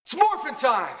Morphin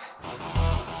time!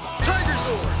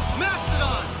 Tigerzord!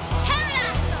 Mastodon!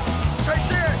 Pterodactyl!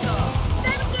 Triceratops!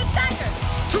 Saber-tooth tiger!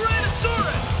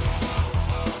 Tyrannosaurus!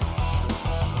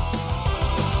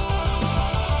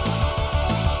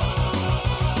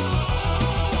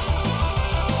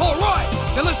 All right,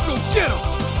 now let's go get them!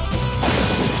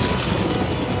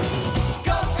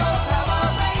 Go, go, Power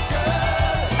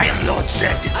Rangers! I am Lord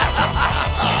Zed. Go,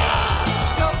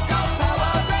 go,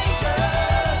 Power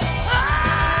Rangers! I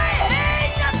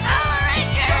hate the Power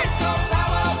Rangers! Go,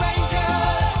 Power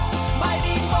Rangers!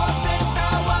 Mighty Morphin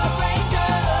Power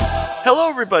Rangers! Hello,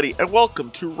 everybody, and welcome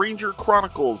to Ranger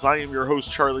Chronicles. I am your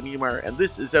host, Charlie Niemeyer, and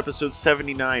this is episode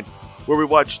 79, where we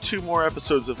watch 2 more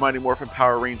episodes of Mighty Morphin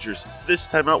Power Rangers. This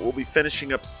time out, we'll be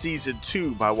finishing up Season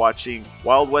 2 by watching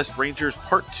Wild West Rangers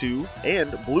Part 2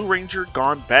 and Blue Ranger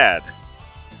Gone Bad.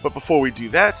 But before we do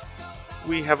that,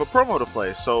 we have a promo to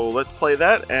play, so let's play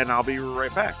that, and I'll be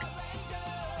right back.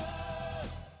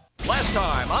 Last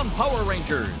time on Power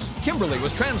Rangers, Kimberly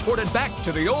was transported back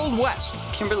to the Old West,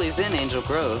 Kimberly's in Angel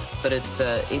Grove, but it's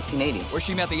 1880. where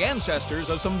she met the ancestors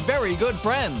of some very good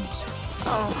friends.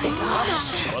 Oh my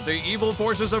gosh. But the evil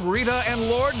forces of Rita and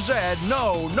Lord Zed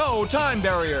know no time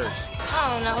barriers.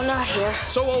 Oh no, not here.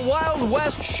 So a Wild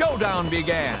West showdown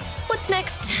began. What's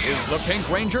next? Is the Pink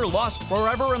Ranger lost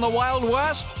forever in the Wild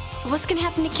West? What's gonna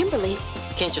happen to Kimberly?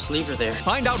 You can't just leave her there.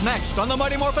 Find out next on the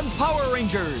Mighty Morphin Power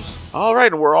Rangers. All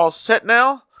right, and we're all set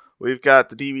now. We've got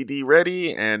the DVD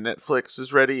ready, and Netflix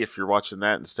is ready if you're watching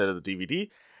that instead of the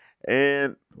DVD.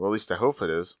 And, well, at least I hope it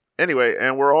is. Anyway,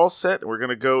 and we're all set. We're going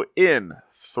to go in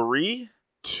 3,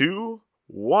 2,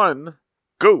 1,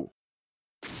 go.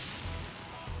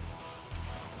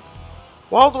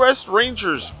 Wild West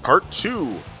Rangers Part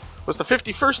 2 was the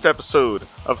 51st episode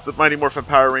of the Mighty Morphin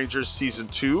Power Rangers Season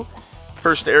 2.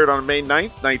 First aired on May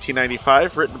 9th,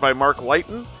 1995, written by Mark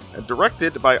Lighton and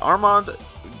directed by Armand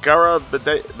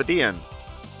Garabedian.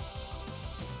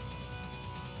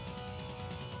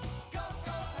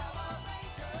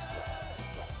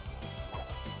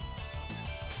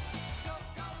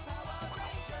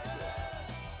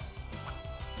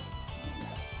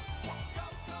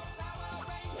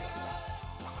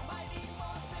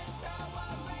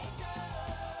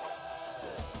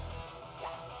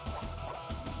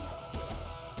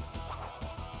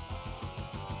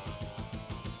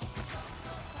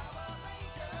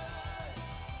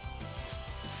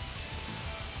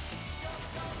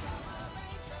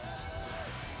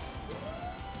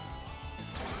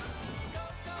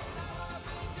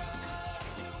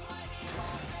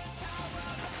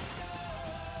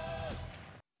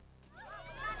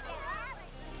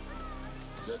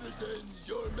 Citizens,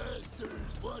 your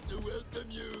masters want to welcome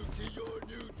you to your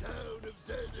new town of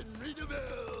Zed and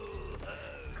Ritaville.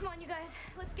 Come on, you guys.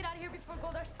 Let's get out of here before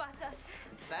Goldar spots us.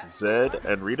 Zed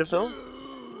and Ritaville?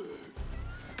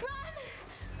 Run!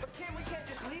 But we can't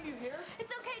just leave you here.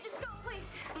 It's okay. Just go,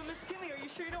 please. But Miss Kimmy, are you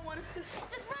sure you don't want us to?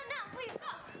 Just run now, please.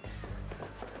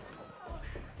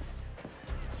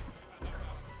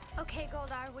 Go. Okay,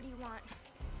 Goldar. What do you want?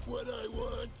 What I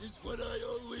want is what I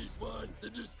always want,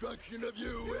 the destruction of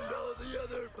you and all the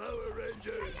other Power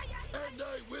Rangers. And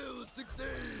I will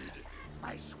succeed.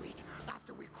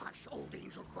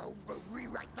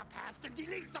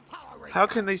 How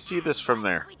can they see this from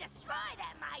there? We destroy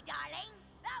them, my darling.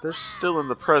 They're still in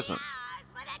the present.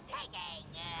 For the taking.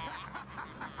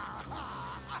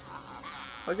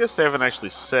 I guess they haven't actually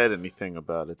said anything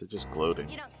about it. They're just gloating.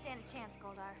 You don't stand a chance,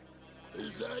 Goldar.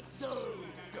 Is that so?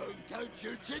 Don't count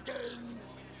your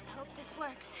chickens. I hope this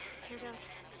works. Here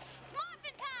goes. It's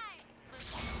Morphin time!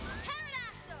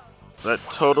 Pterodactyl! That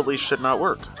totally should not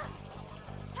work. It's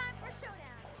time for a showdown.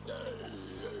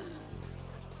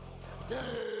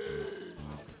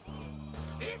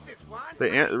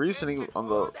 The reasoning on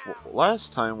the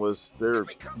last time was they're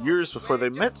years before they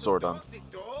met Zordon.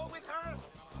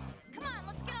 Come on,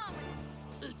 let's get on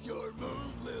with it. It's your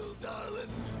move, little darling.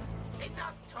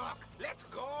 Enough talk. Let's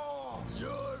go.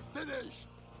 You're finished.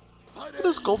 How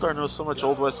does Goldar know so much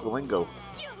Old West lingo?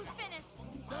 It's you who's finished.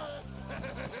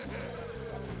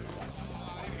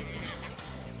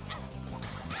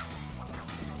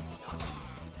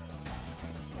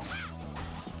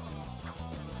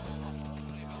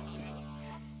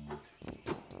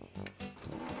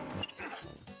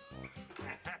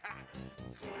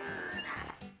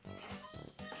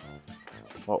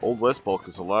 Well, Old West Bulk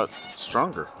is a lot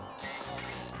stronger.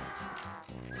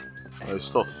 Oh, he's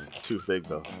still too big,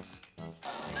 though.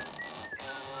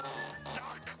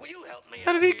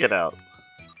 How did he get out?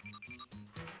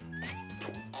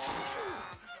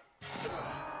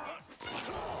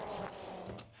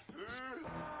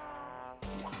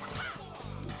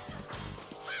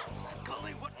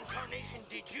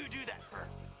 you do that for?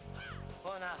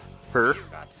 Well, now, Fur. you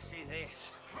got to see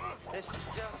this. This is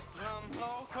just plumb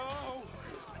loco.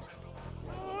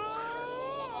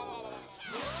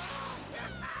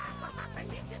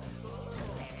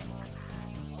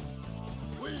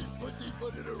 We've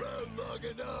pussyfooted around long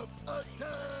enough.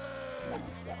 Attack!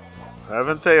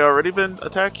 Haven't they already been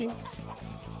attacking?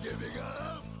 Giving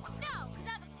up? No, because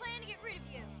I have a plan to get rid of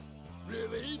you.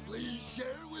 Really? Please share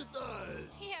with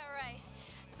us. Yeah, right.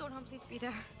 Swordhorn, please be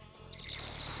there.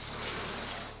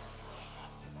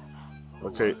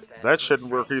 Okay, that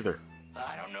shouldn't work either.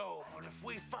 I don't know, but if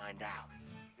we find out,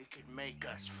 it could make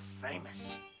us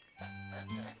famous.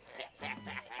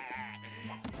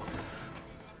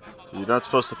 You're not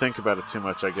supposed to think about it too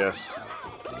much, I guess.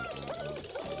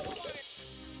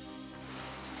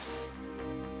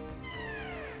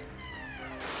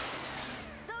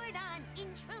 Zordon,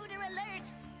 intruder alert!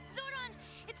 Zordon,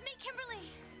 it's me, Kimberly.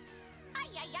 Ay,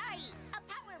 ay, ay! A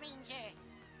Power Ranger!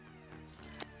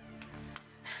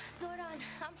 Zordon,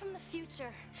 I'm from the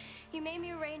future. You made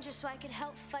me a ranger so I could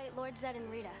help fight Lord Zed and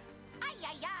Rita. Ay,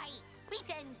 ay, ay!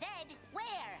 Rita and Zed,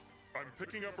 where? I'm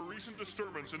picking up a recent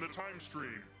disturbance in the time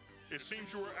stream. It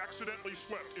seems you were accidentally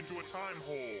swept into a time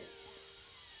hole.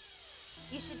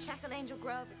 You should check out Angel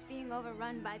Grove. It's being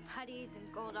overrun by putties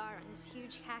and Goldar and this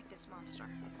huge cactus monster.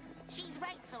 She's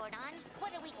right, Zordon.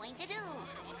 What are we going to do?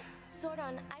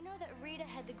 Zordon, I know that Rita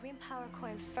had the green power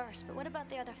coin first, but what about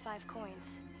the other 5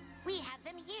 coins? We have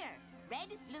them here.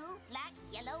 Red, blue, black,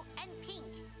 yellow, and pink.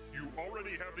 You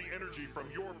already have the energy from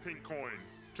your pink coin.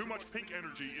 Too much pink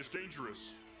energy is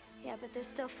dangerous. Yeah, but there's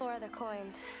still 4 other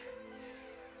coins.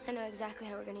 I know exactly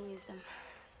how we're gonna use them.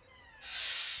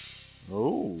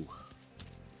 Oh.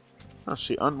 Oh,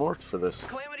 she unmorphed for this.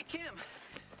 Calamity Kim,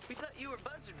 we thought you were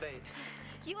buzzard bait.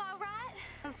 You all right?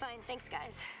 I'm fine, thanks,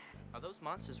 guys. Are those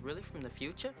monsters really from the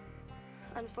future?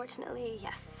 Unfortunately,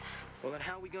 yes. Well, then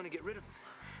how are we going to get rid of them?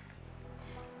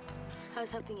 I was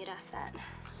hoping you'd ask that.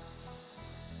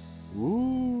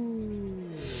 Ooh.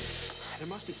 There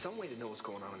must be some way to know what's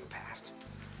going on in the past.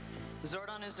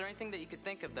 Zordon, is there anything that you could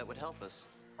think of that would help us?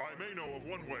 I may know of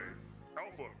one way.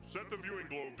 Alpha, set the viewing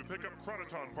globe to pick up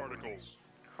chronoton particles.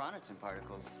 Chronoton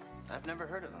particles? I've never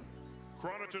heard of them.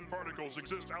 Chronoton particles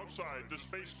exist outside the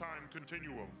space-time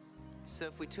continuum. So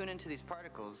if we tune into these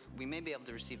particles, we may be able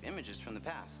to receive images from the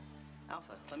past.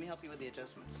 Alpha, let me help you with the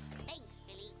adjustments. Thanks,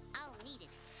 Billy. I'll need it.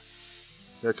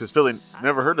 Yeah, because Billy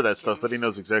never heard of that stuff, but he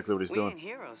knows exactly what he's We doing. ain't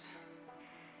heroes.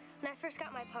 When I first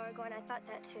got my power going, I thought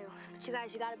that too. But you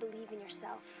guys, you gotta believe in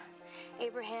yourself.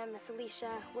 Abraham, Miss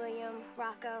Alicia, William,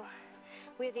 Rocco.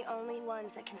 We're the only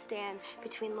ones that can stand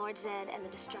between Lord Zed and the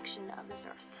destruction of this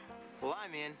earth. Well,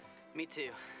 I'm in. Me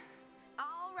too.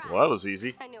 All right. Well, that was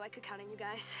easy. I knew I could count on you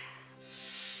guys.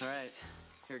 All right,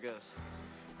 here goes.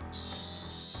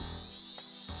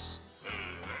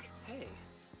 Hey,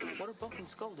 what are Bulk and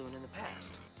Skull doing in the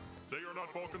past? They are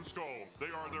not Bulk and Skull. They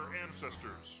are their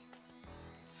ancestors.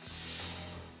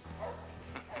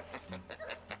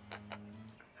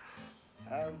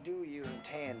 How do you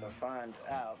intend to find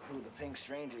out who the Pink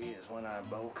Stranger is when I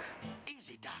bulk?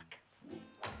 Easy, Doc.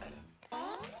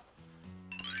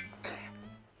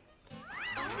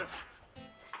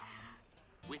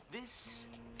 With this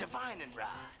divining rod.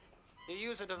 You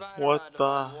use a divining rod What to the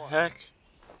find water, heck?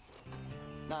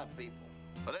 not people.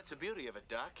 Well, that's the beauty of it,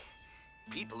 Doc.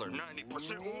 People are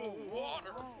 90%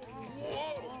 water.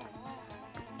 Whoa.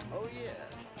 Oh, yeah.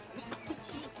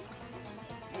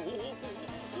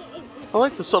 I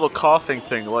like this little coughing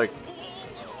thing like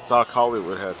Doc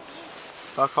Hollywood had.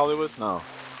 Doc Hollywood? No.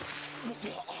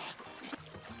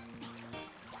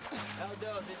 How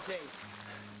does it taste?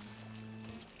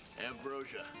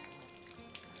 Ambrosia.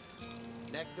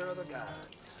 Nectar of the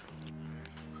gods.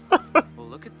 Well,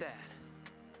 look at that.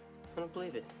 I don't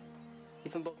believe it.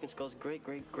 Even Bulk and Skull's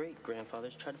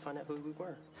great-great-great-grandfathers tried to find out who we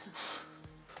were.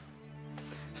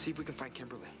 See if we can find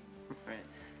Kimberly. Right.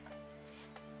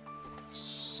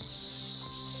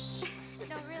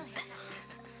 No, really.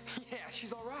 Yeah,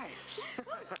 she's all right.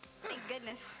 Thank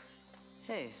goodness.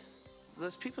 Hey,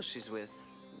 those people she's with,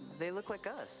 they look like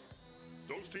us.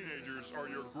 Those teenagers are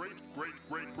your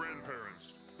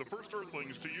great-great-great-grandparents. The first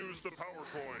Earthlings to use the power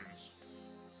coins.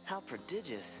 How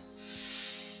prodigious.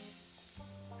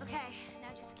 Okay, now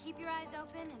just keep your eyes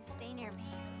open and stay near me.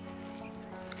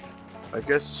 I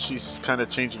guess she's kind of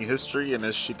changing history, and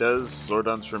as she does,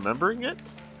 Zordon's remembering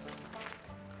it?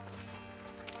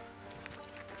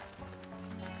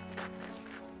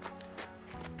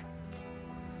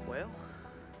 Well,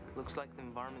 looks like the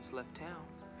environment's left town.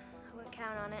 I wouldn't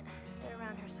count on it. They're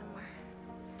around here somewhere.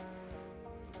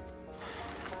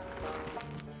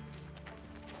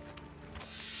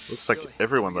 Looks like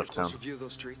everyone left town. View of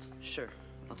those streets? Sure,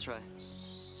 I'll try.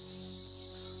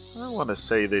 I want to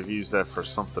say they've used that for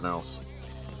something else.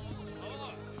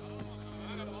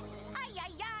 Ay,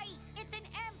 ay, ay! It's an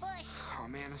ambush! Oh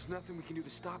man, there's nothing we can do to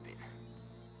stop it.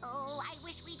 Oh, I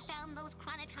wish we'd found those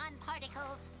chronoton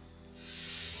particles.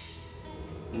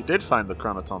 You did find the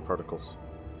chronoton particles.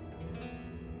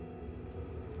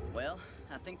 Well,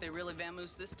 I think they really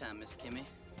vamoosed this time, Miss Kimmy.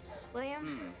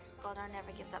 William, Goldar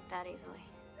never gives up that easily.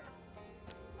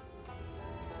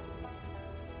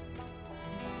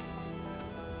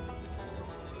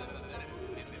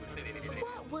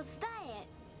 What was that?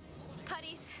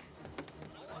 Putties.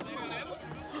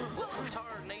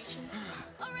 Tarnation.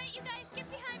 All right, you guys, get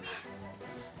behind me.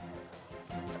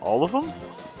 All of them?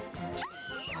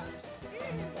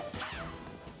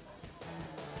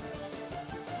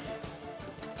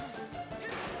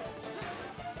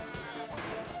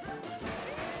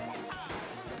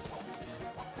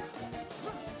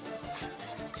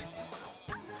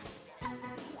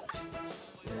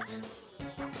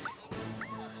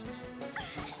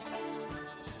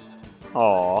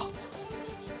 Aww.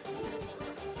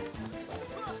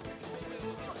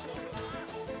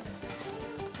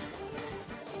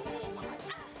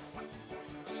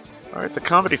 Alright, the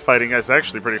comedy fighting is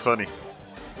actually pretty funny.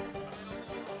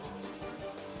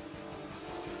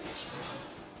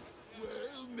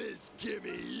 Well, Miss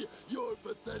Kimmy, your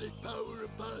pathetic power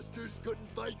imposters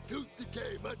couldn't fight tooth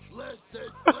decay, much less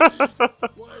sense buddies.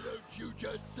 Why don't you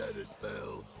just set a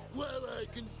spell while I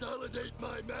consolidate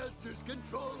my master's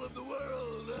control of the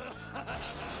world?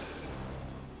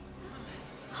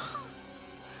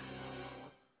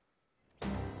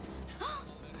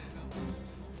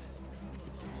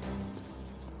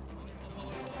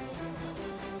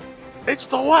 It's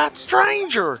the White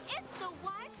Stranger! It's the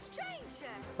White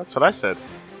Stranger! That's what I said.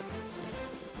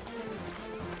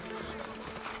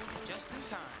 Just in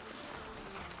time.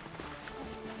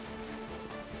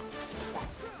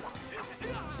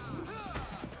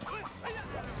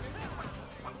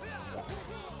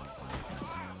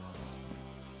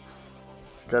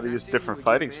 Gotta use different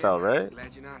fighting style, right?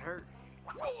 Glad you're not hurt.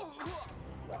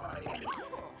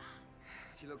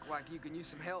 You look like you can use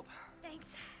some help.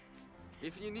 Thanks.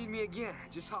 If you need me again,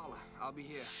 just holler. I'll be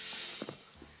here.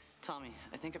 Tommy,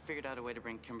 I think I figured out a way to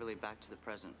bring Kimberly back to the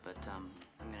present, but I'm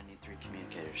gonna need 3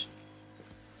 communicators.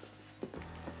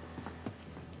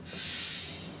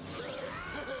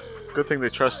 Good thing they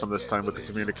trust him this time with the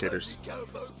communicators.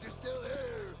 Cowpokes are still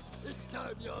here. It's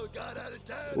time y'all got out of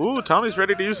town. Ooh, Tommy's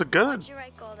ready to use a gun. You're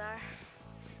right, Goldar.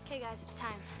 Okay, guys, it's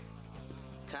time.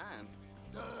 Time?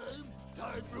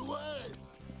 Time for what?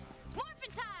 It's morphin'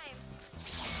 time!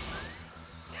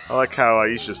 I like how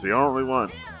Aisha's the only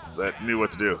one that knew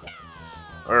what to do.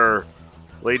 Or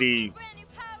Lady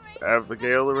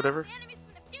Abigail or whatever.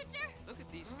 Look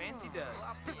at these fancy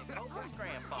duds. Being Cobra's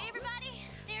grandpa. Hey, everybody,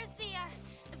 there's the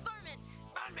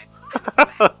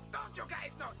varmint. Don't you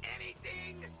guys know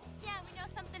anything? Yeah, we know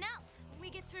something else. When we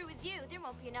get through with you, there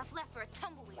won't be enough left for a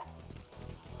tumbleweed.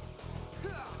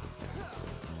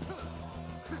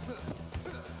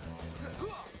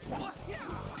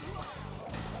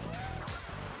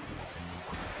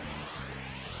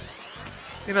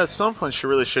 You know, at some point she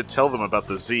really should tell them about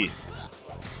the Z.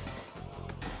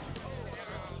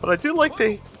 But I do like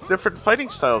the different fighting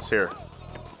styles here.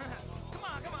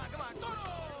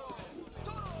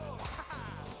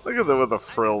 Look at them with the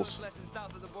frills. Lesson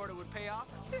south of the border would pay off.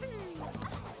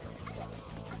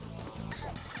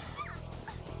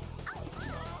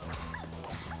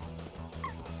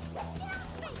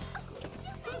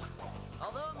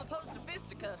 Although I'm opposed to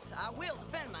fisticuffs, I will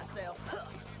defend myself.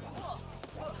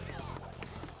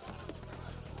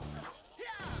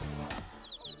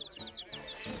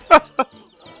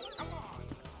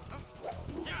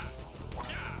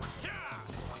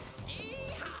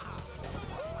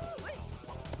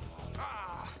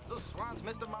 Those swans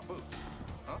messed up my boots.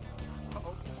 Huh?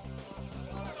 Uh-oh.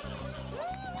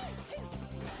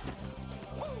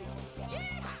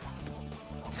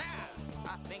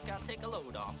 I think I'll take a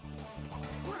load off.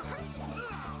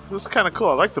 This is kind of cool.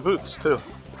 I like the boots too.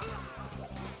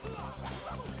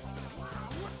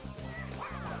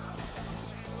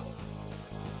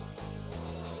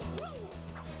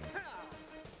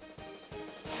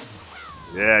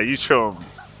 Yeah, you show him.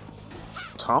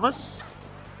 Thomas?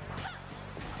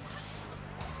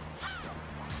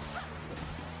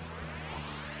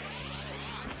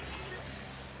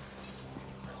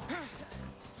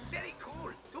 Very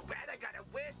cool. Too bad I gotta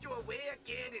whisk you away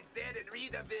again instead in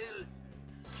Reederville.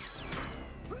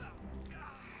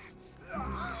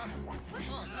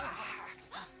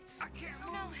 I can't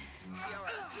move.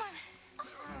 Come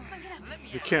on, get up. Let me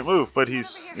He can't move, but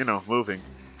he's, you know, moving.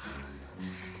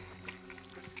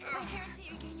 My hair until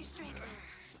you regain your strength.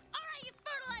 All right, you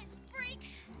fertilized freak.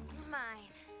 You're mine.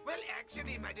 Well,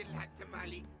 actually, my little hot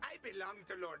tamale, I belong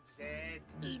to Lord Zed.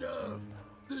 Enough!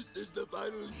 This is the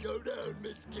final showdown,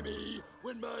 Miss Kimmy.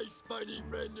 When my spiny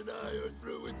friend and I are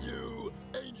through with you,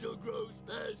 Angel Grove's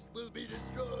past will be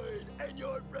destroyed, and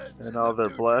your friends And all their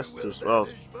blasters. Well,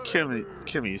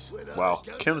 Kimmy's. Wow,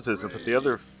 Kim's isn't, but the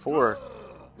other 4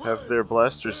 have their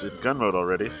blasters in gun mode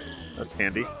already. That's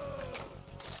handy.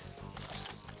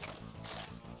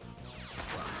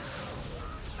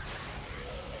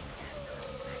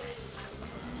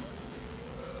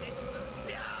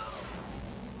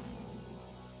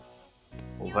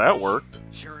 Well, that worked.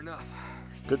 Sure enough.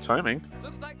 Good timing.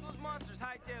 Looks like those monsters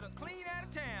hightailed it clean out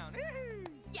of town.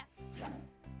 Yes.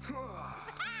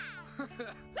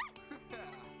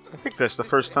 I think that's the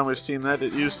first time we've seen that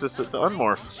it used this at the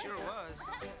Unmorph. Sure was.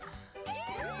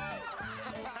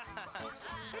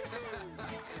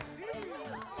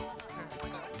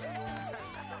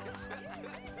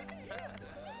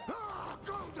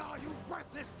 Goldar, you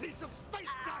worthless piece of space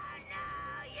dust!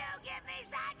 No, you give me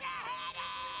such a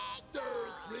headache!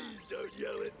 Please don't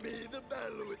yell at me. The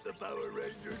battle with the Power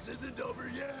Rangers isn't over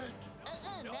yet.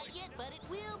 Not yet, but it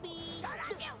will be. Shut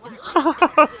up, you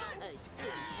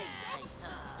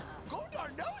Goldar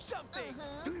knows something!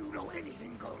 Do you know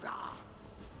anything, Goldar?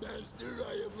 Master,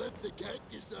 I have left the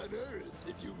cactus on Earth.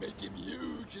 If you make him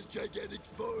huge, his gigantic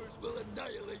spores will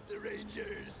annihilate the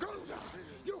Rangers. Goldar,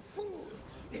 you fool!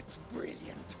 It's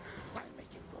brilliant. I'll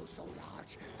make him grow so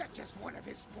large that just one of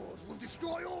his spores will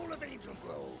destroy all of Angel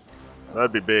Grove.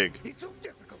 That'd be big. It's so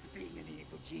difficult being an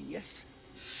evil genius.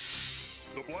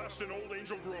 The blast in Old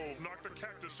Angel Grove knocked the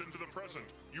cactus into the present.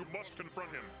 You must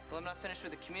confront him. Well, I'm not finished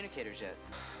with the communicators yet.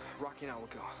 Rocky and I will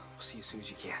go. We'll see you as soon as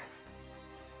you can.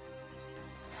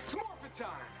 It's morphin'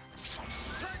 time!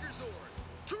 Tiger Zord!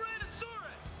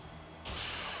 Tyrannosaurus!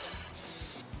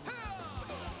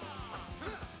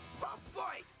 Oh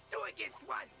boy, 2 against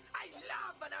 1. I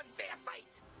love an unfair fight.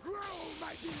 Grow,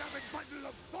 my beloved bundle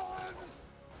of thorns.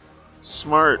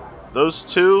 Smart. Those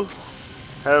 2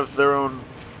 have their own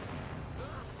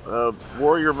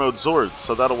warrior mode Zords,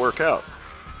 so that'll work out.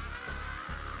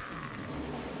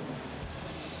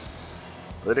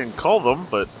 They didn't call them,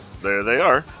 but there they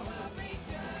are.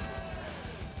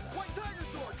 White Tiger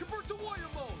Zord, convert to warrior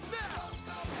mode, now!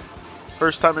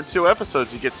 First time in 2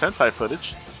 episodes you get Sentai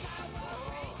footage. I'm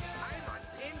on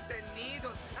pins and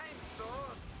needles. I'm so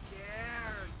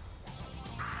scared.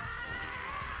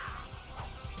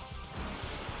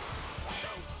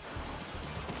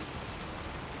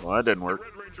 Well, that didn't work. The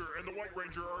Red Ranger and the White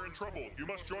Ranger are in trouble. You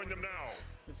must join them now.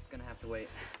 This is gonna have to wait.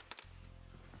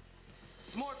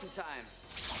 It's morphin' time.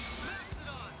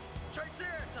 Mastodon!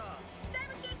 Triceratops!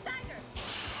 Saber-tooth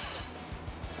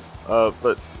tiger!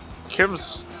 But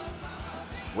Kim's...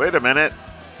 Wait a minute.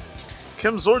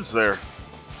 Kim Zord's there.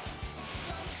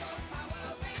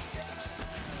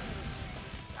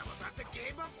 How about the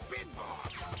game of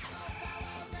pinball?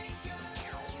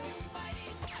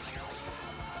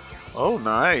 Oh,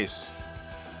 nice.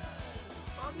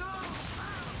 Oh no!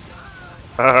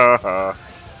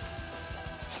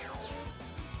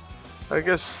 I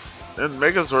guess in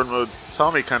Megazord mode,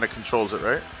 Tommy kind of controls it,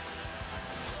 right?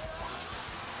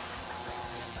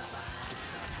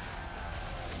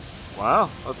 Wow,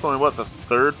 that's only, what, the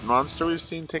 3rd monster we've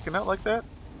seen taken out like that?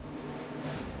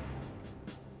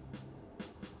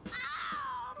 Oh,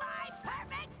 my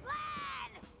perfect plan!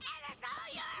 And it's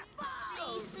all your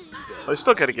fault! I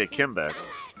still gotta get Kim back.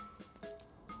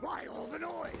 Why all the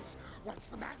noise? What's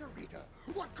the matter, Rita?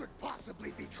 What could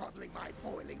possibly be troubling my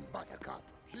boiling buttercup?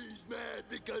 She's mad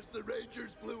because the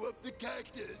Rangers blew up the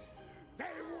cactus. They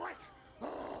what?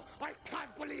 Oh, I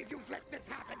can't believe you've let this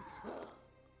happen.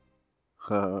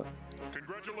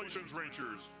 Congratulations,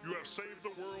 Rangers. You have saved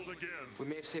the world again. We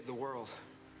may have saved the world,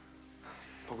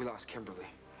 but we lost Kimberly.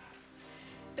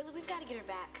 Billy, we've got to get her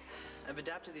back. I've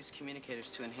adapted these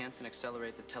communicators to enhance and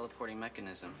accelerate the teleporting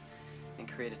mechanism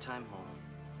and create a time hole.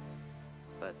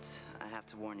 But I have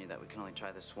to warn you that we can only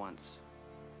try this once.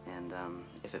 And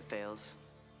if it fails...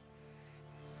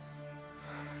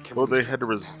 Well, they had to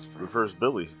reverse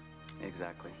Billy.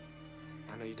 Exactly.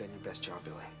 I know you've done your best job,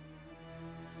 Billy.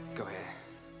 Go ahead.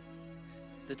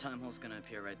 The time hole's gonna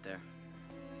appear right there.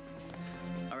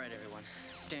 All right, everyone.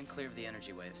 Stand clear of the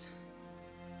energy waves.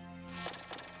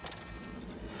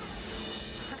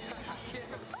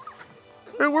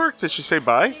 It worked. Did she say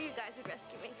bye? You guys would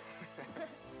rescue me.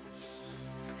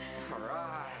 All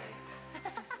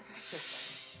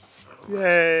right.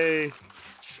 Yay.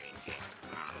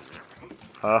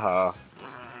 Haha.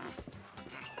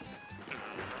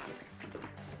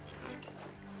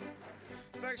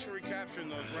 Thanks for recapturing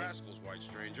those rascals, White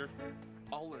Stranger.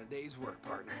 All in a day's work,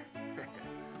 partner.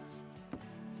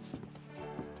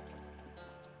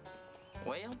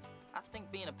 Well, I think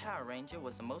being a Power Ranger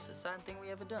was the most exciting thing we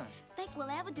ever done. Think we'll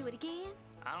ever do it again?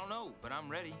 I don't know, but I'm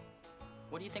ready.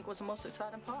 What do you think was the most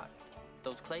exciting part?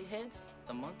 Those clay heads?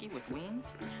 The monkey with wings?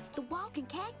 The walking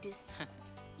cactus.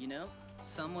 You know,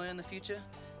 somewhere in the future,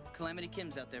 Calamity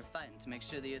Kim's out there fighting to make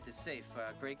sure the Earth is safe for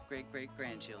our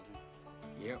great-great-great-grandchildren.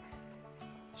 Yep.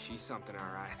 She's something,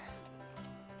 all right.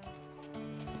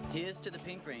 Here's to the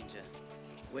Pink Ranger,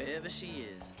 wherever she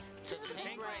is. To the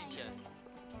Pink Ranger.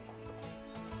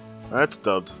 That's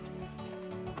dubbed.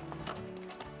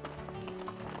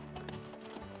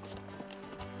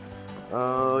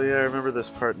 Oh yeah, I remember this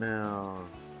part now.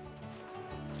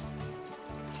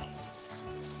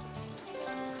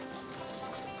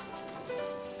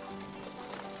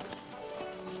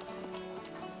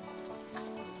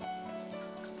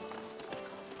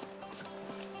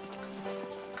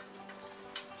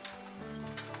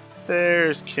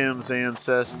 There's Kim's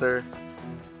ancestor.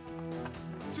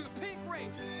 To the Pink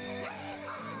Ranger!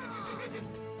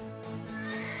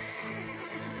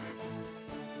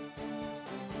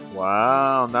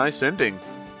 Wow, nice ending.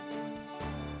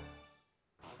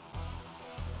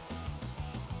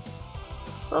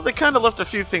 Well, they kind of left a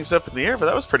few things up in the air, but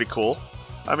that was pretty cool.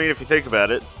 I mean, if you think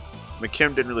about it,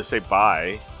 McKim didn't really say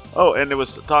bye. Oh, and it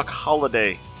was Doc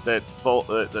Holliday that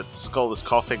Skull is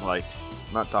coughing like.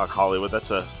 Not Doc Hollywood,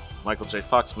 that's a Michael J.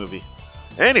 Fox movie.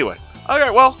 Anyway,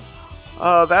 alright, well,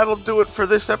 that'll do it for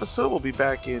this episode. We'll be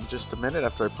back in just a minute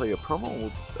after I play a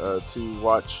promo to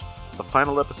watch the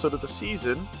final episode of the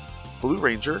season, Blue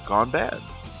Ranger Gone Bad.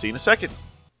 See you in a second.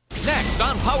 Next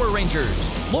on Power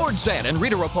Rangers, Lord Zed and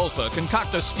Rita Repulsa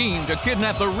concoct a scheme to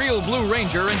kidnap the real Blue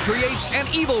Ranger and create an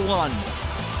evil one.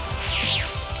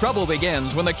 Trouble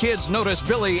begins when the kids notice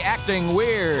Billy acting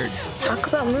weird. Talk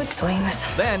about mood swings.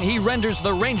 Then he renders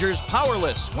the Rangers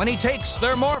powerless when he takes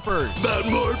their morphers. About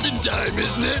morphin' time,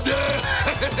 isn't it?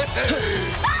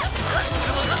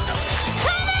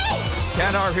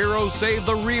 Can our heroes save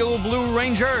the real Blue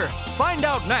Ranger? Find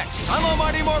out next on the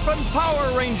Mighty Morphin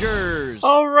Power Rangers.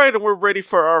 Alright, and we're ready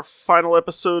for our final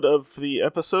episode of the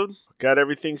episode. Got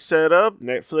everything set up,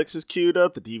 Netflix is queued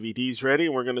up, the DVD's ready,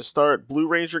 and we're going to start Blue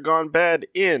Ranger Gone Bad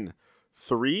in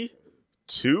 3,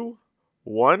 2,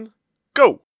 1,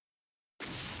 go!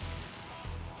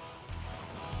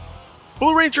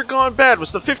 Blue Ranger Gone Bad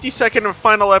was the 52nd and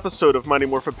final episode of Mighty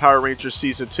Morphin Power Rangers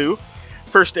Season 2.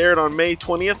 First aired on May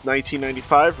 20th,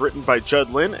 1995, written by Judd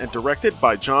Lynn and directed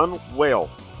by John Whale.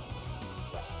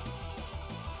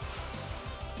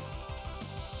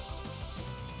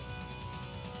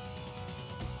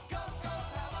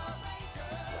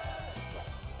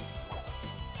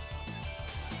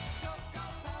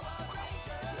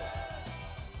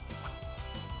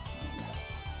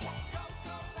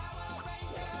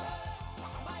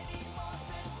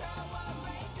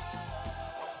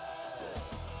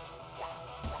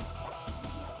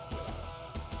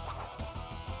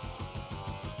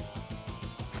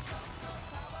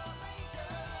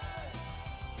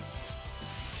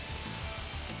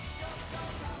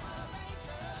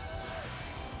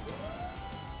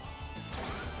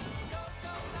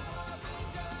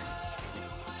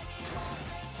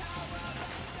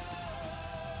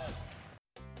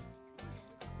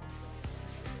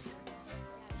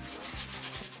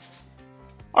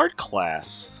 Art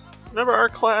class. Remember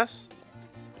art class?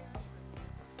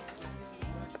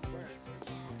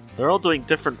 They're all doing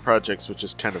different projects, which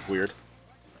is kind of weird.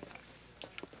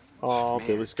 Oh,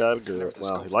 Billy's got a girl.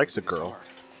 Well, he likes a girl.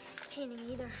 Painting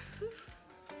either.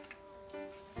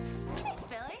 Thanks,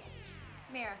 Billy.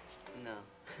 Mirror. No,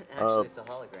 actually, it's a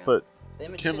hologram. But The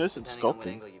image Kim shifts isn't depending on what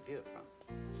sculpting. angle you view it from.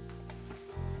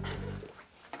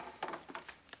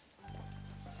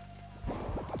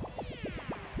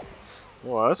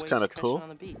 Wow, that's kind of Waves cool.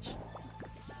 crashing on the beach.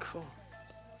 Cool.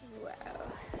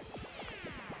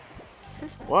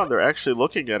 Wow, they're actually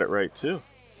looking at it right, too.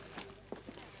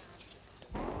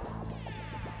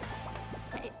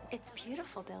 It's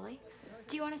beautiful, Billy.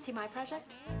 Do you want to see my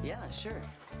project? Yeah, sure.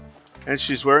 And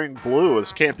she's wearing blue.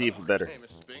 This can't be even better. Hey,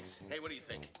 Mr. Spinks. Hey, what do you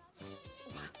think?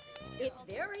 It's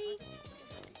very...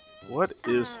 What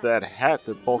is that hat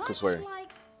that Bulk is wearing?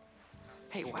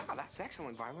 Hey, wow, that's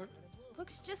excellent, Violet.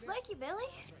 Looks just like you,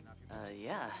 Billy.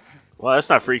 Yeah. Well, that's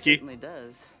not It freaky. certainly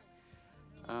does.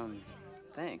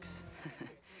 Thanks.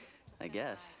 I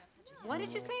guess. What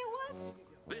did you say it was?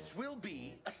 This will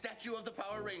be a statue of the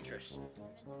Power Rangers.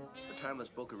 A timeless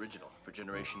book original for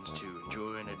generations to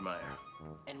enjoy and admire.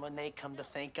 And when they come to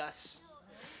thank us,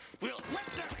 We'll rip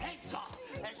their heads off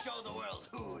and show the world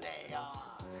who they are.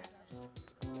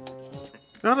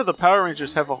 None of the Power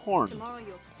Rangers have a horn. Tomorrow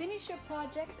you'll finish your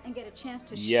projects and get a chance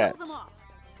to Yet. show them off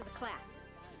to the class.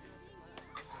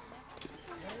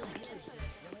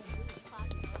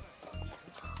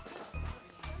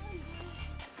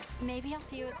 Maybe I'll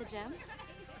see you at the gym?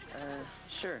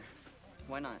 Sure.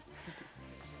 Why not?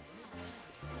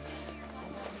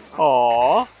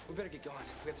 Aww. We better get going.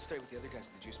 We have to stay with the other guys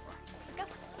at the juice bar.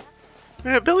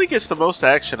 Man, Billy gets the most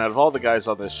action out of all the guys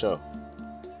on this show.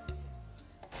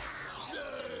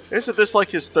 Isn't this like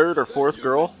his third or fourth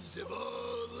girl?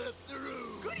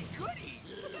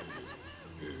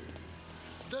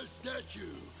 The statue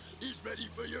is ready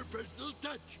for your personal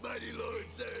touch, Mighty Lord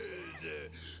Zed.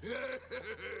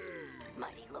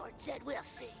 Mighty Lord Zed, we'll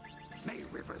see. May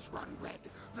rivers run red,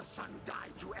 the sun die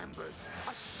to embers.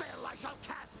 A spell I shall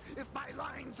cast if my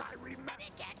lines I remember.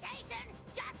 Incantation!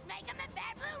 Just make him a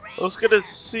bad blue ring! I was gonna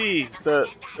say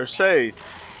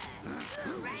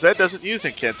Zed doesn't use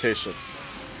incantations.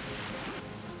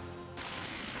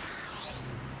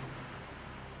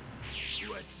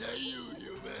 What say you,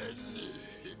 human?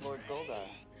 Lord Goldar.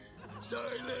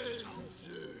 Silence!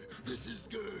 This is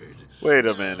good. Wait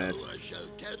a minute. Now I shall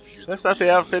capture That's not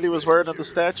the outfit he was wearing on the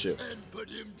statue. and put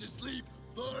him to sleep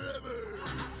forever.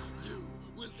 You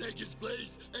will take his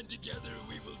place, and together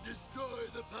we will destroy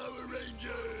the Power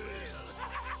Rangers.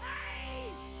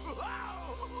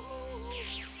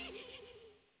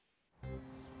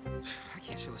 I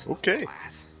can't show this to Okay. the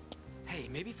class. Hey,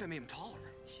 maybe if I made him taller.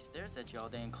 She stares at you all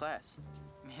day in class.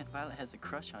 Man, Violet has a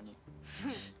crush on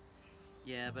you.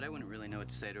 Yeah, but I wouldn't really know what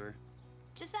to say to her.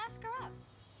 Just ask her up.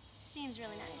 Seems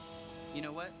really nice. You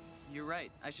know what? You're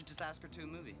right. I should just ask her to a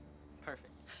movie. Perfect.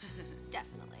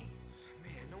 Definitely.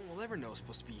 Man, no one will ever know it's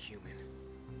supposed to be human.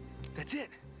 That's it.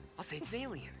 I'll say it's an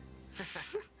alien.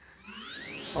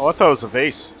 Oh, I thought it was a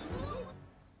vase.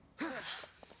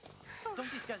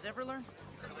 Don't these guys ever learn?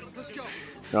 Let's go.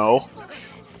 No.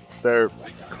 They're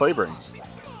clay brains.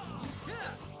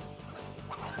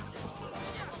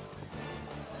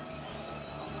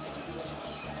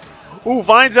 Ooh,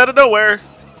 vines out of nowhere.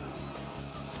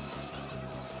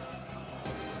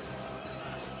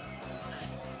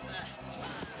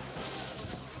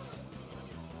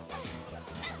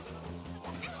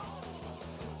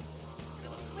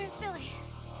 Where's Billy?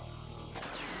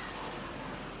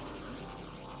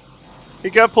 He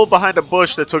got pulled behind a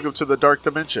bush that took him to the dark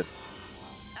dimension.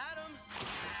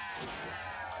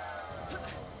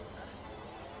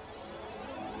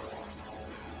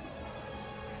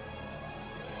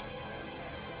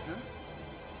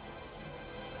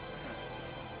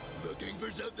 Looking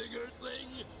for something, Earthling?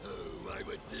 Oh, why,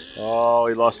 what's this? Oh,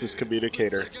 he lost his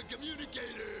communicator. Like a communicator.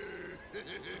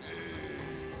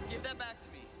 Give that back to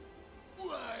me.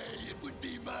 Why, it would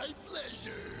be my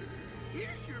pleasure.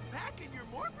 Here's your pack and your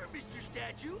morpher, Mr.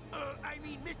 Statue. I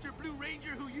mean, Mr. Blue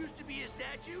Ranger who used to be a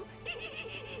statue.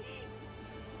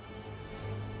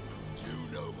 You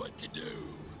know what to do.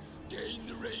 Gain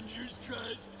the Rangers'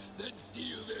 trust, then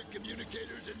steal their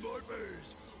communicators and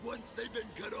morphers. Once they've been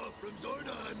cut off from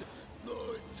Zordon,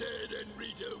 Lord Zed and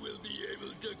Rita will be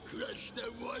able to crush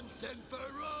them once and for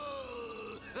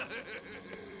all.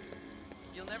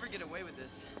 You'll never get away with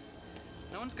this.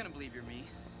 No one's gonna believe you're me.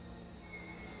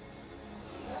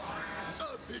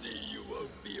 A pity you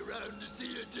won't be around to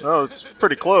see it. Oh, it's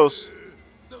pretty close.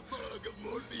 The fog of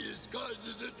Morpheus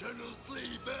causes eternal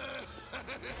sleep.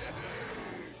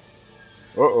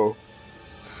 Uh-oh.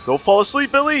 Don't fall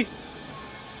asleep, Billy!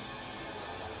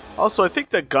 Also, I think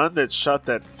that gun that shot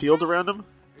that field around him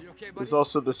is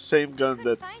also the same gun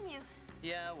that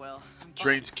Yeah, well,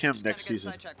 drains Kim Just next gotta get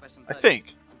season. sidetracked by some I buddies.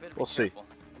 think. Better be We'll see. careful.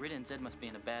 Rita and Zed must be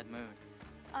in a bad mood.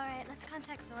 All right, let's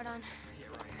contact Zordon. Yeah,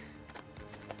 right.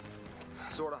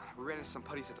 Zordon, we ran into some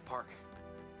putties at the park.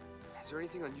 Is there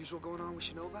anything unusual going on we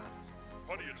should know about?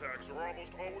 Putty attacks are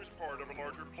almost always part of a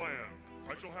larger plan.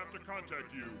 I shall have to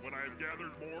contact you when I have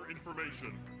gathered more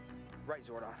information. Right,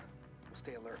 Zordon. We'll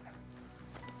stay alert.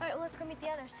 All right, well, let's go meet the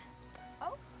others.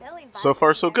 Oh, Billy. So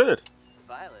far, so good.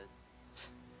 Violet?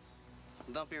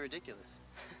 Don't be ridiculous.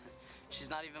 She's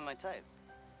not even my type.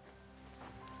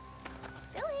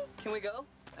 Billy. Can we go?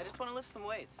 I just want to lift some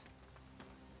weights.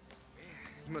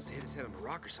 He must have hit his head on a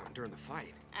rock or something during the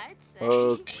fight. I'd say.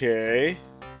 Okay.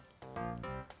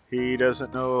 He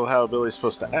doesn't know how Billy's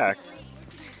supposed to act.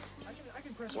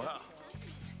 Wow.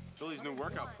 Billy's new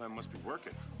workout plan must be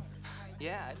working.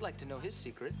 Yeah, I'd like to know his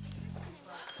secret.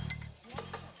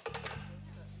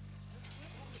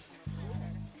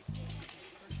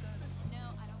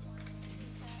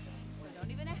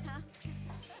 Don't even ask.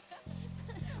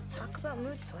 Talk about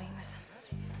mood swings.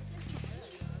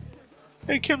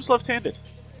 Hey, Kim's left-handed.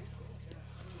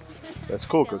 That's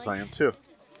cool, because I am too.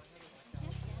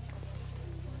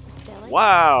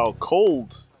 Wow,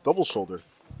 cold. Double shoulder.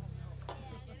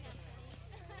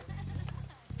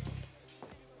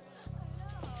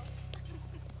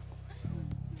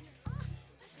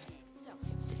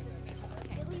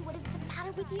 Billy, what is the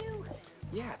matter with you?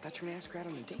 Yeah, I thought you were gonna ask her out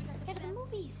on a date. Go to the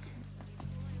movies.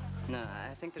 No,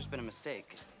 I think there's been a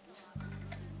mistake.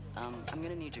 I'm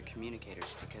gonna need your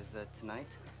communicators because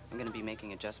tonight I'm gonna be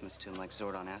making adjustments to them like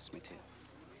Zordon asked me to.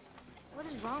 What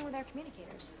is wrong with our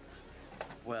communicators?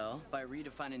 Well, by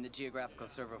redefining the geographical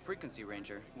servo frequency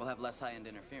ranger, we'll have less high-end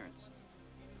interference.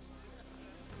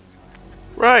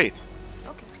 Right.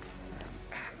 Okay.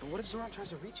 But what if Zordon tries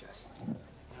to reach us?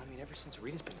 I mean, ever since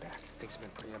Rita's been back, things have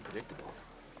been pretty unpredictable.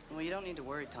 Well, you don't need to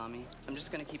worry, Tommy. I'm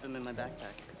just gonna keep him in my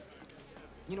backpack.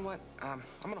 You know what? I'm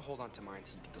gonna hold on to mine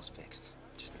until you get those fixed,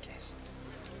 just in case.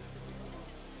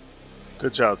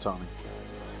 Good job, Tommy.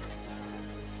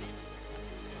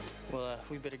 Well,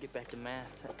 we better get back to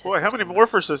math. That Boy, test how is many coming up.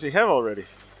 morphers does he have already?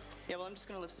 Yeah, well, I'm just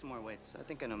gonna lift some more weights. I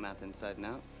think I know math inside and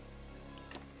out.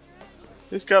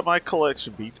 He's got my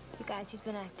collection beat. You guys, he's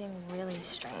been acting really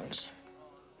strange.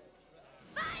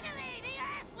 Finally, the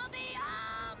Earth will be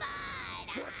all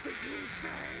mine! What did you say?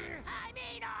 I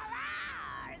mean all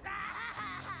ours!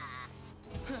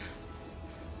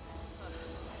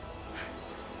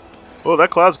 Oh,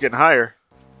 that cloud's getting higher.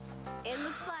 It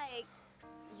looks like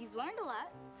you've learned a lot.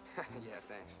 Yeah,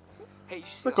 thanks. Hey, you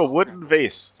should It's see like the a wooden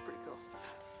vase. It's pretty cool.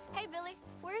 Hey, Billy,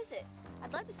 where is it?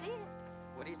 I'd love to see it.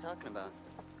 What are you talking about?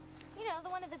 You know, the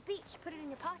one at the beach. Put it in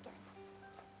your pocket.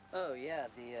 Oh, yeah,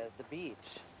 the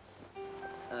beach.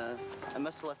 I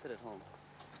must have left it at home.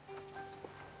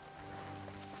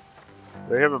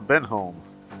 They haven't been home.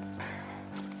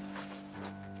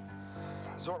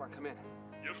 Zordon, come in.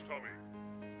 Yes, Tommy.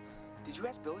 Did you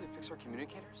ask Billy to fix our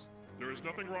communicators? There is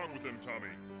nothing wrong with them, Tommy.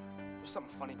 There's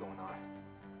something funny going on.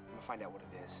 I'm gonna find out what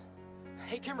it is.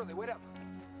 Hey, Kimberly, wait up.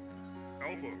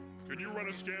 Alpha, can you run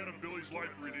a scan of Billy's life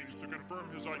readings to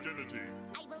confirm his identity?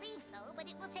 I believe so, but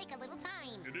it will take a little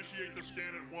time. Initiate the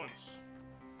scan at once.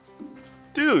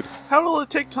 Dude, how will it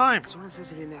take time? Zordon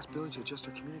says he didn't ask Billy to adjust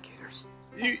our communicators.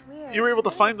 You were able to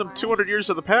find them 200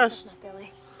 years in the past.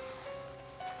 Billy.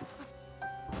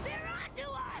 They're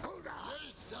onto us! Hold on.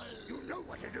 Yes, sire. You know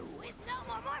what to do. With no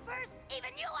more morphers,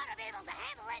 even you ought to be able to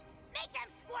handle it. Make them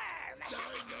squirm!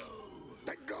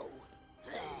 Then go.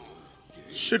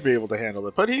 Should be able to handle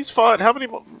it. But he's fought how many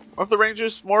of the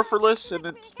Rangers morpherless and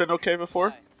it's been okay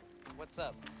before? Hi. What's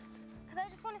up? Because I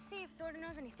just want to see if Zordon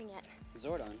knows anything yet.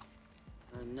 Zordon?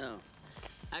 No.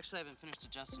 Actually, I haven't finished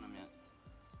adjusting them yet.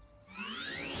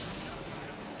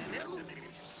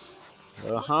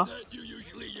 Uh-huh. What's that you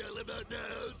usually yell about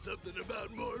now? Something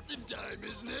about morphin' time,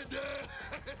 isn't it?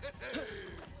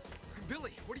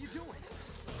 Billy, what are you doing?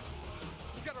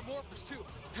 He's got our morphers, too.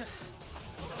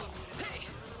 Hey!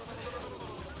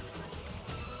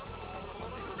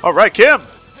 All right, Kim.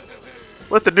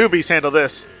 Let the newbies handle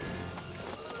this.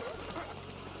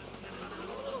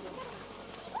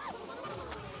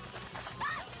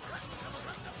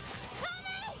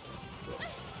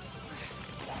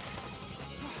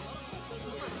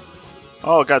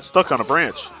 Oh, got stuck on a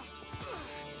branch.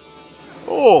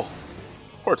 Oh,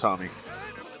 poor Tommy.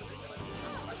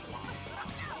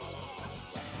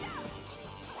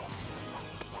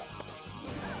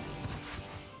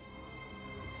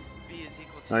 B is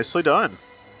equal to Nicely done.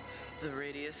 the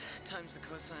radius times the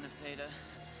cosine of theta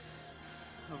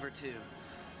over 2.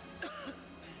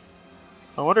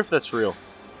 I wonder if that's real.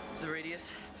 The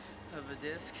radius of a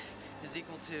disk is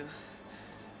equal to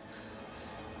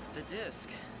the disk.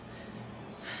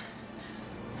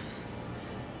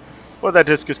 Well, that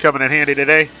disc is coming in handy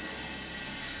today.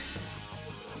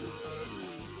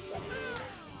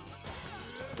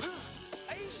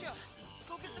 Aisha,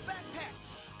 go get the backpack.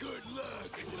 Good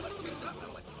luck.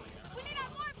 We need our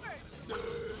morphers!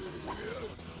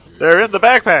 They're in the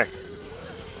backpack.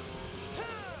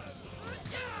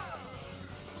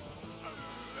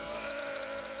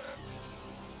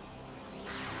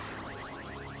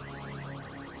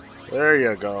 There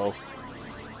you go.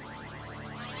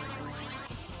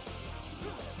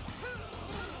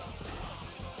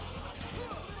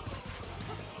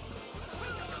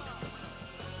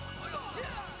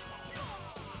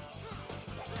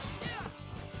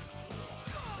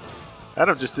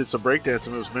 Adam just did some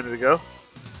breakdancing moves a minute ago.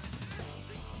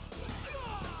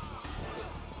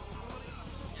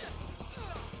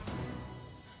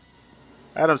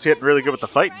 Adam's getting really good with the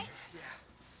fighting.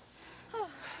 Oh,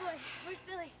 boy. Where's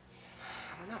Billy?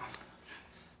 I don't know.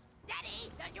 Zeddy,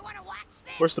 don't you want to watch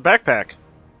this? Where's the backpack?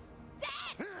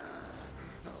 Zed!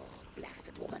 Oh,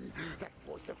 blasted woman. That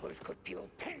voice of hers could peel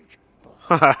paint.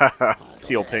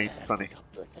 Peel paint, funny. Put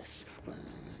up with this.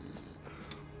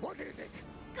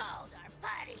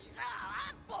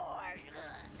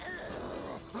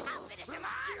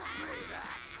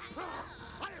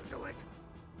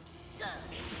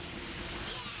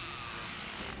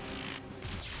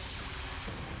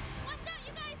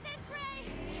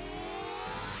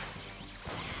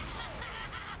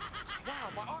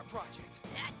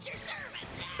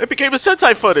 It became a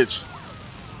Sentai footage.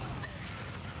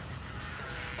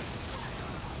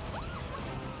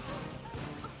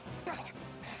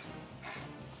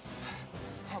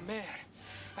 Oh man,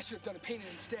 I should have done a painting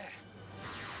instead.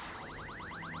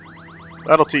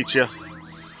 That'll teach you.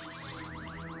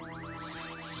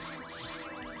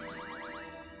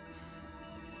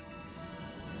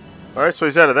 Alright, so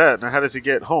he's out of that. Now how does he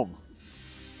get home?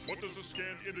 What does the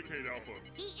scan indicate, Alpha?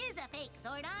 He is a fake,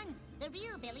 Zordon. The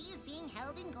real Billy is being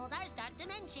held in Goldar's dark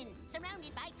dimension,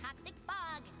 surrounded by toxic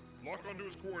fog. Lock onto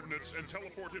his coordinates and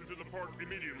teleport him to the park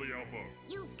immediately, Alpha.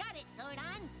 You've got it,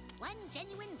 Zordon. One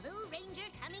genuine Blue Ranger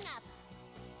coming up.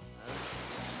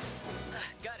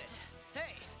 Got it.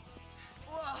 Hey.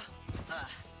 Whoa.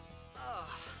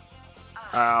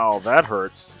 Ow, that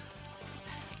hurts.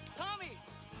 Tommy.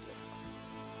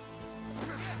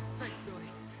 Thanks, Billy.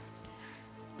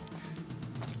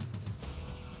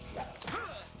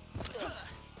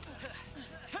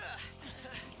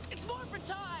 It's morphin'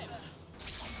 time!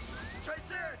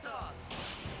 Triceratops!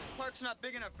 This park's not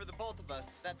big enough for the both of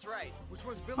us. That's right. Which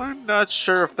one's Billy? I'm not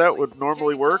sure if that would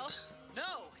normally work, No.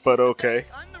 but okay.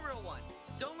 I'm the real one.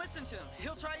 Don't listen to him.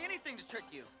 He'll try anything to trick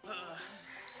you.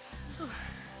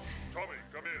 Tommy,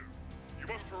 come in. You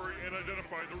must hurry and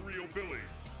identify the real Billy.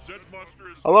 Zed's monster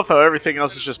is... I love how everything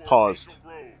else is just paused.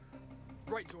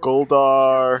 Right, Zordon.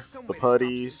 Goldar, Some the way to stop this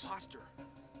putties, imposter.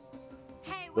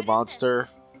 Hey, the what is monster.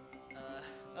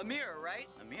 A mirror, right?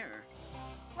 A mirror.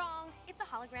 this? Wrong. It's a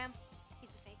hologram. He's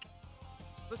the fake.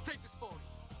 Let's take this phony.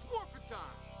 It's morphin'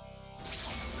 time.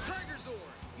 Tiger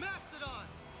Zord, Mastodon,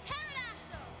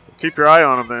 Pterodactyl! Keep your eye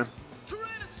on him, then.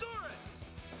 Tyrannosaurus!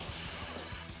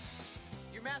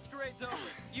 Your masquerade's over.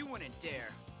 You wouldn't dare.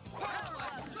 Power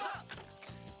Blasters up!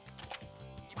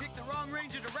 You picked the wrong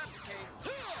ranger to replicate.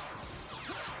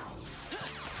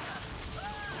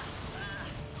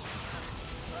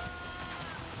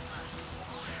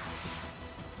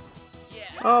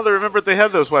 Oh, they remembered they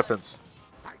had those weapons.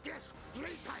 I guess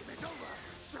playtime is over,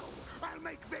 so I'll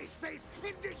make Vase Face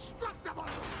indestructible!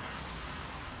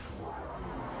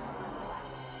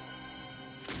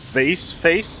 Vase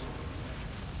face?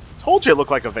 Told you it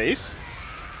looked like a vase.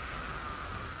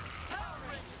 Power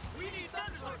Rangers, we need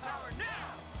Thunderzord power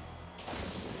now!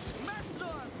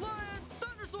 Mastodon, Lion,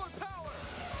 Thunderzord power!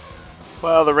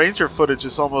 Well, the Ranger footage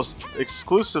is almost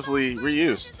exclusively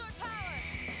reused.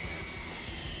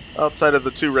 Outside of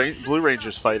the two Blue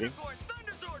Rangers fighting.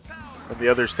 And the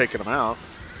others taking them out.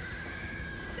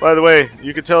 By the way,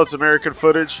 you can tell it's American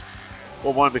footage.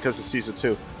 Well, one, because it's Season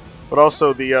 2. But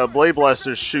also, the Blade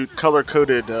Blasters shoot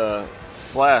color-coded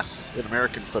blasts in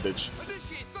American footage.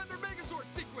 initiate Thunder Megazord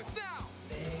sequence now.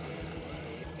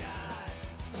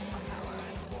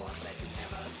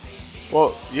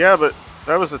 Well, yeah, but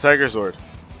that was the Tiger Zord.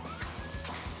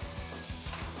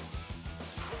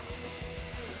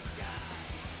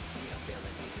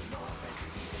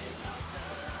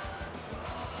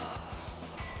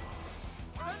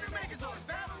 Thunder Megazord,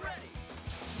 battle ready!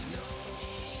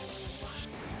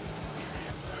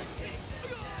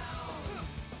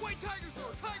 Wait, Tiger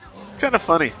Zord, Tiger Zord. It's kind of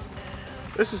funny.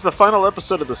 This is the final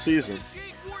episode of the season.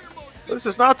 This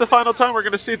is not the final time we're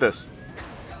going to see this.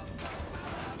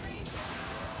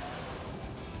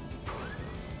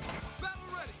 Battle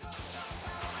ready.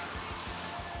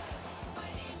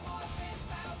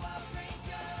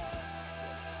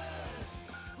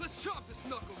 Let's chop this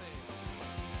knucklehead.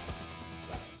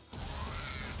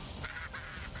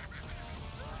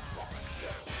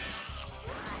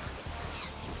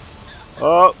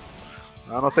 Oh,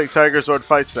 I don't think Tiger Zord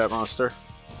fights that monster.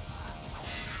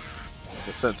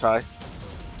 The Sentai.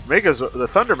 Megazord, the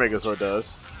Thunder Megazord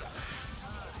does.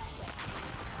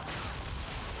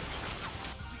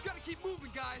 You gotta keep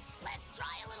moving, guys. Let's try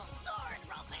a little sword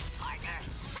roping, partner.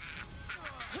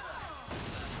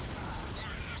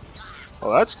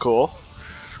 Oh, that's cool.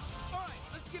 All right,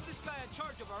 let's give this guy a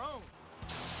charge of our own.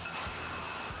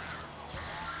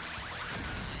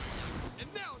 And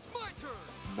now it's my turn.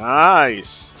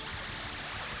 Nice.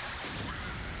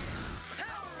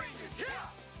 Power Rangers, yeah.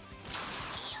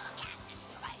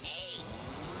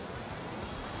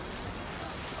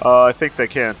 I think they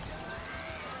can.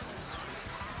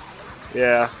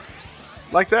 Yeah.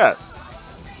 Like that.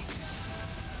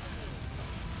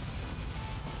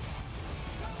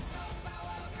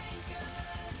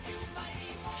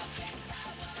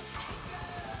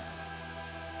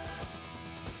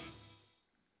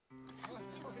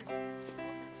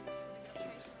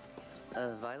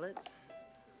 Violet?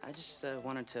 I just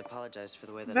wanted to apologize for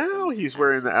the way that Now he's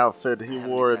wearing the outfit he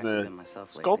wore in the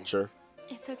sculpture.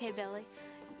 It's okay, Billy.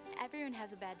 Everyone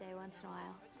has a bad day once in a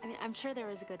while. I mean, I'm sure there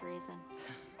was a good reason.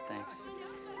 Thanks.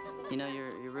 You know,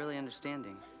 you're really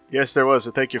understanding. Yes, there was,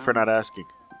 and thank you for not asking.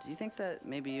 Do you think that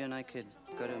maybe you and I could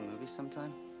go to a movie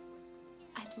sometime?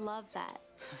 I'd love that.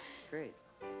 Great.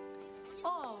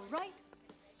 All right.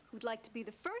 Who'd like to be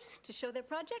the first to show their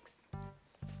projects?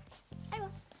 I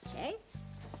will. Jay?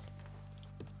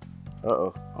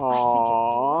 Uh-oh. I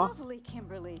Aww. think it's lovely,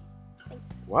 Kimberly.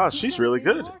 Wow, she's really You've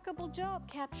done a good. remarkable job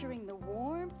capturing the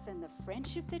warmth and the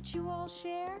friendship that you all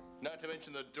share. Not to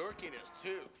mention the dorkiness,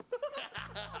 too.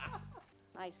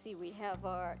 I see we have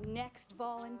our next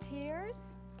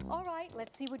volunteers. All right,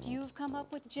 let's see what you've come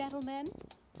up with, gentlemen.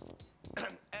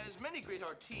 As many great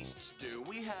artistes do,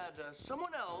 we had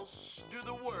someone else do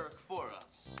the work for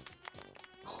us.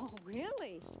 Oh,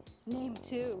 really? Name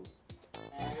two.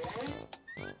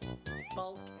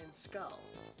 Bulk and Skull.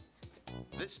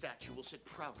 This statue will sit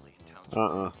proudly in town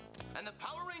square. And the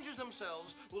Power Rangers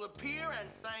themselves will appear and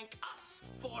thank us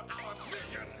for our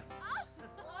vision.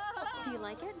 Do you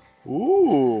like it?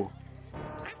 Ooh.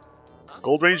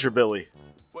 Gold Ranger Billy.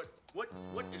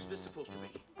 What is this supposed to be?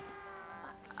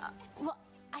 Well,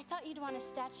 I thought you'd want a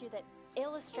statue that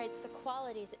illustrates the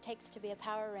qualities it takes to be a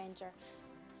Power Ranger.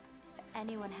 If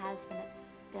anyone has them, it's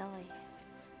Billy.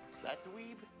 That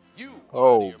dweeb? You.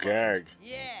 Oh, gag.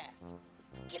 Yeah.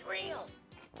 Get real.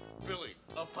 Billy,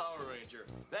 a Power Ranger.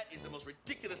 That is the most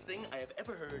ridiculous thing I have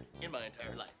ever heard in my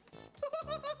entire life.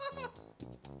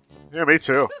 Yeah, me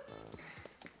too.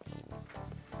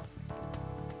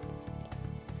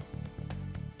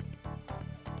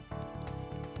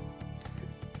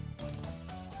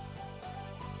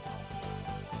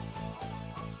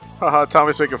 Haha,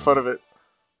 Tommy's making fun of it.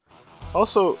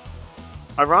 Also,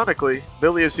 ironically,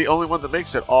 Billy is the only one that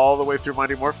makes it all the way through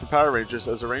Mighty Morphin Power Rangers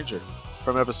as a Ranger.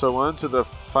 From episode 1 to the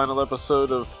final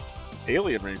episode of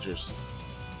Alien Rangers.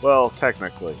 Well,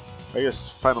 technically. I guess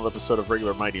final episode of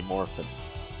regular Mighty Morphin.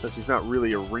 Since he's not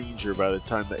really a Ranger by the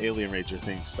time the Alien Ranger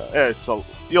thing starts.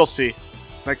 You'll see.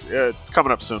 It's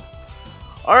coming up soon.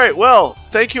 Alright, well,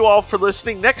 thank you all for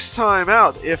listening. Next time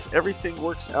out, if everything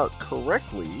works out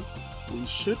correctly, we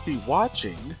should be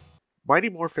watching Mighty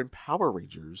Morphin Power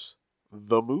Rangers,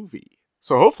 the movie.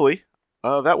 So hopefully,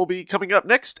 that will be coming up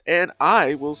next, and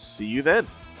I will see you then.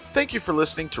 Thank you for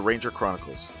listening to Ranger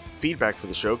Chronicles. Feedback for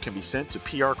the show can be sent to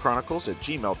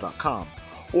prchronicles@gmail.com,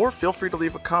 or feel free to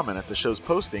leave a comment at the show's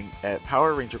posting at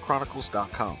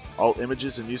powerrangerchronicles.com. All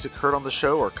images and music heard on the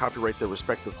show are copyright their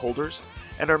respective holders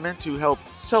and are meant to help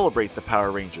celebrate the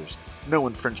Power Rangers. No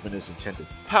infringement is intended.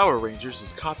 Power Rangers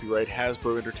is copyright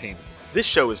Hasbro Entertainment. This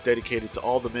show is dedicated to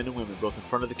all the men and women, both in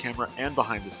front of the camera and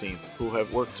behind the scenes, who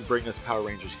have worked to bring us Power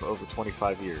Rangers for over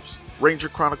 25 years. Ranger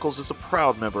Chronicles is a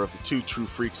proud member of the Two True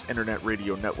Freaks Internet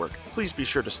Radio Network. Please be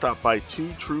sure to stop by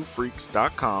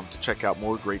twotruefreaks.com to check out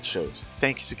more great shows.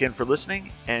 Thanks again for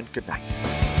listening, and good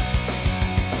night.